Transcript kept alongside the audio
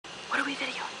we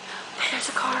video? Look, there's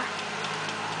a car.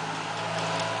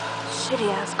 Shitty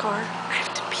ass car. I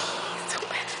have to pee so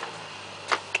bad.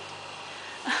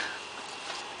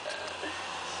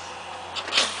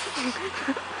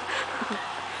 I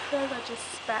feel like I just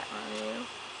spat on you.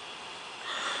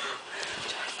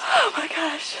 Oh my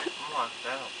gosh. I'm locked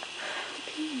out. I have to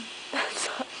pee. That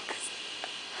sucks.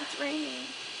 It's raining.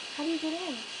 How do you get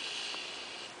in?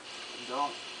 You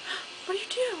don't. What do you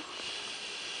do?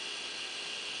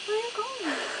 Where are you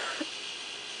going?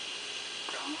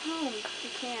 Call home. You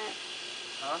can't.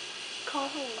 Huh? Call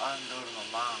home. I can go to my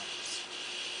mom's.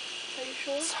 Are you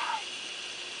sure? Sorry.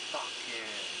 Fuck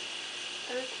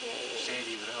yeah. Okay.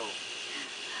 Shady with hope.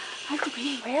 I have to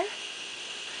pee. Where?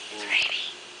 It's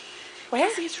raining. Where?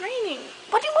 Cassie, it's raining.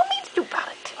 What do you want me to do about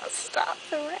it? I'll stop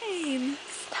the rain.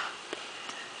 Stop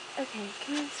it. Okay,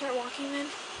 can we start walking then?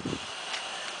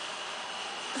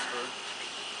 I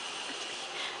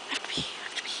have to pee.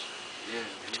 Yeah,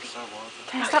 you start walking.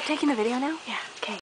 Can I stop taking the video now? Yeah.